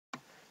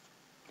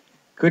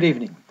Good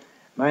evening.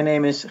 My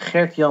name is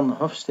Gert Jan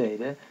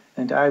Hofstede,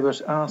 and I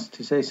was asked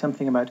to say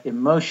something about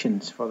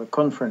emotions for the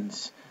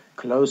conference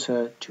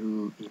Closer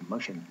to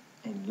Emotion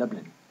in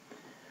Lublin.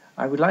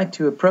 I would like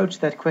to approach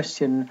that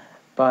question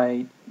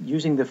by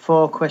using the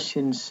 4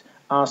 questions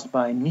asked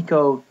by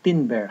Nico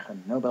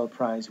Tinbergen, Nobel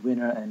Prize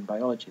winner and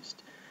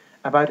biologist.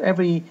 About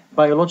every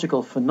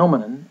biological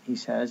phenomenon, he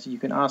says, you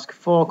can ask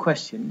 4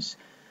 questions.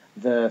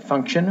 The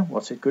function,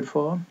 what's it good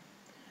for?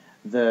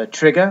 The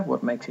trigger,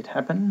 what makes it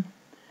happen?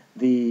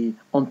 The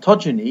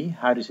ontogeny,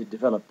 how does it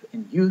develop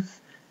in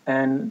youth?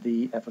 And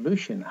the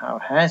evolution, how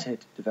has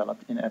it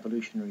developed in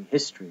evolutionary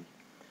history?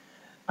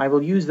 I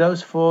will use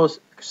those 4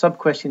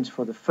 sub-questions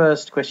for the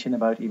first question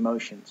about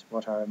emotions.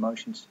 What are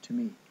emotions to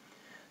me?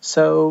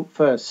 So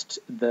first,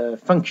 the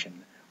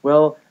function.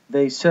 Well,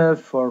 they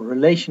serve for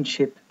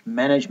relationship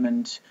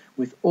management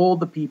with all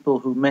the people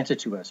who matter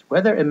to us,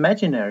 whether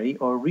imaginary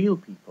or real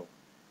people.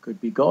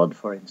 Could be God,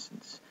 for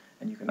instance,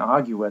 and you can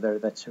argue whether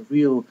that's a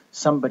real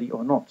somebody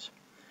or not.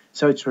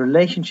 So it's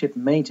relationship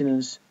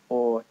maintenance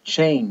or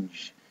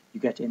change. You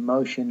get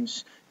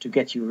emotions to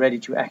get you ready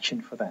to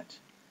action for that.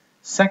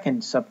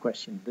 Second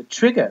sub-question, the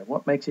trigger,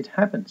 what makes it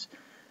happen?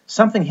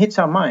 Something hits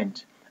our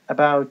mind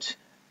about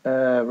a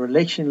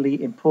relationally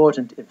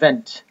important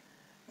event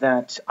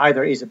that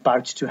either is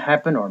about to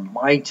happen or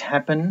might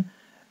happen.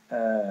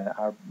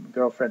 Our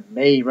girlfriend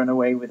may run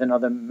away with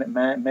another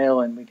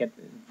male and we get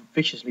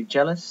viciously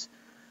jealous.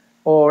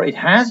 Or it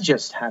has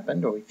just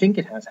happened, or we think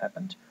it has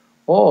happened.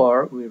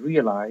 Or we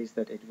realize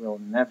that it will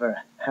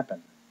never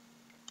happen.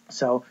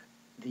 So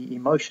the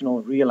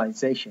emotional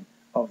realization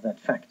of that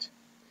fact.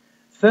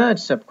 Third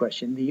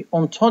sub-question, the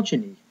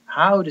ontogeny.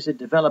 How does it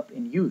develop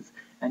in youth?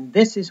 And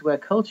this is where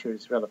culture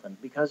is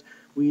relevant, because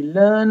we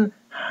learn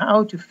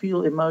how to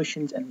feel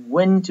emotions and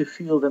when to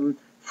feel them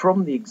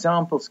from the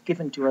examples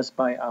given to us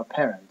by our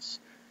parents.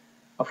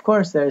 Of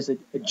course, there's a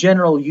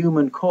general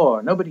human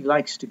core. Nobody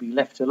likes to be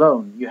left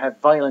alone. You have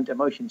violent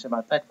emotions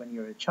about that when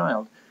you're a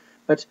child.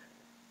 But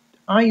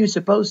are you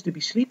supposed to be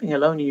sleeping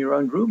alone in your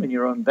own room, in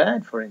your own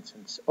bed, for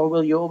instance? Or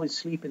will you always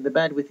sleep in the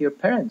bed with your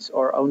parents,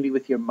 or only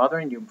with your mother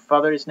and your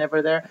father is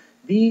never there?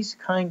 These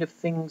kind of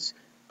things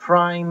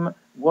prime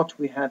what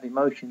we have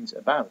emotions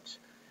about.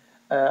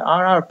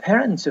 Are our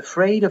parents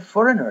afraid of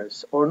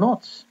foreigners or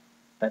not?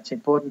 That's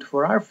important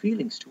for our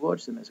feelings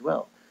towards them as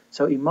well.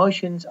 So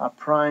emotions are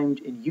primed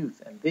in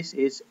youth, and this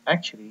is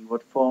actually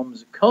what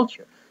forms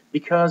culture,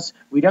 because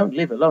we don't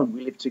live alone,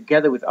 we live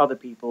together with other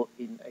people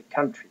in a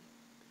country.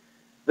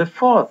 The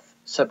fourth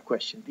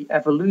sub-question, the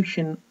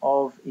evolution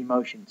of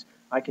emotions.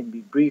 I can be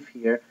brief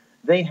here.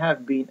 They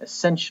have been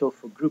essential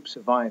for group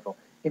survival.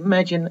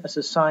 Imagine a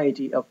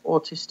society of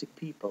autistic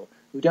people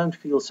who don't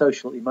feel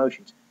social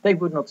emotions. They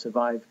would not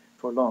survive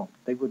for long.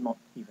 They would not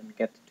even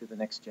get to the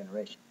next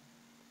generation.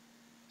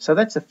 So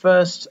that's the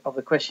first of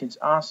the questions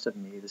asked of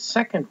me. The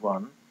second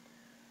one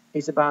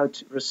is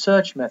about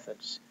research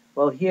methods.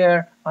 Well,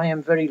 here I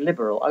am very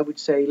liberal. I would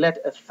say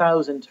let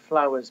 1,000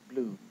 flowers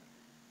bloom.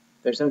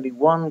 There's only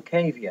one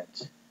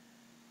caveat.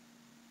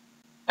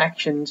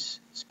 Actions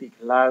speak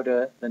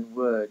louder than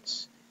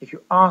words. If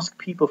you ask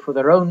people for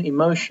their own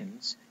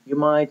emotions, you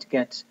might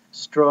get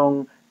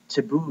strong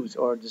taboos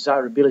or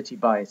desirability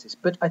biases.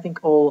 But I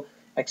think all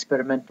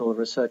experimental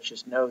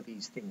researchers know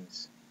these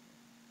things.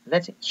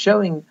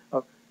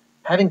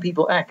 Having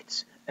people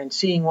act and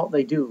seeing what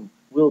they do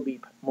will be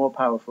more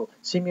powerful.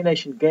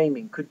 Simulation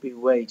gaming could be a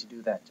way to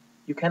do that.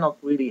 You cannot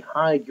really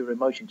hide your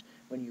emotions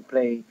when you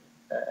play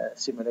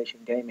simulation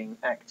gaming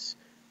acts,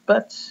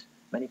 but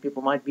many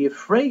people might be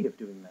afraid of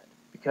doing that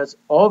because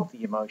of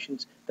the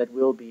emotions that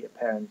will be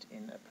apparent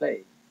in a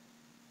play.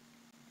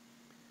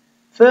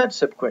 Third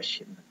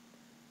sub-question,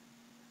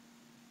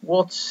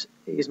 what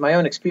is my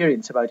own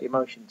experience about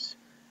emotions?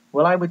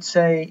 Well, I would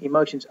say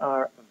emotions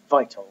are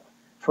vital.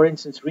 For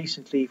instance,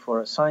 recently for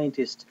a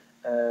scientist,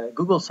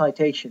 Google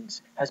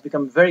Citations has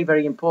become very,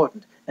 very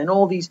important, and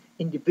all these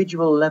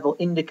individual level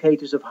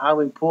indicators of how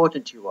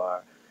important you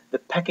are, the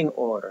pecking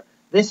order.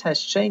 This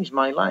has changed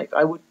my life.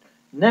 I would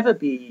never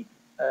be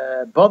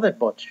bothered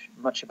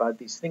much about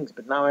these things,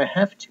 but now I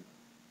have to.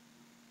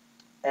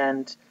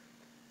 And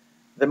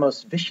the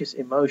most vicious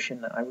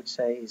emotion, I would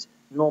say, is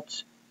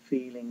not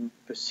feeling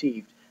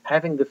perceived.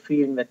 Having the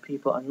feeling that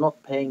people are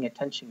not paying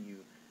attention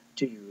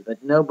to you,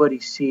 that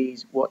nobody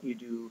sees what you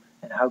do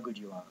and how good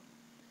you are.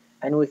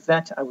 And with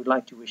that, I would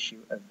like to wish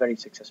you a very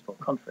successful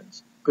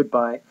conference.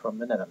 Goodbye from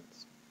the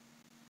Netherlands.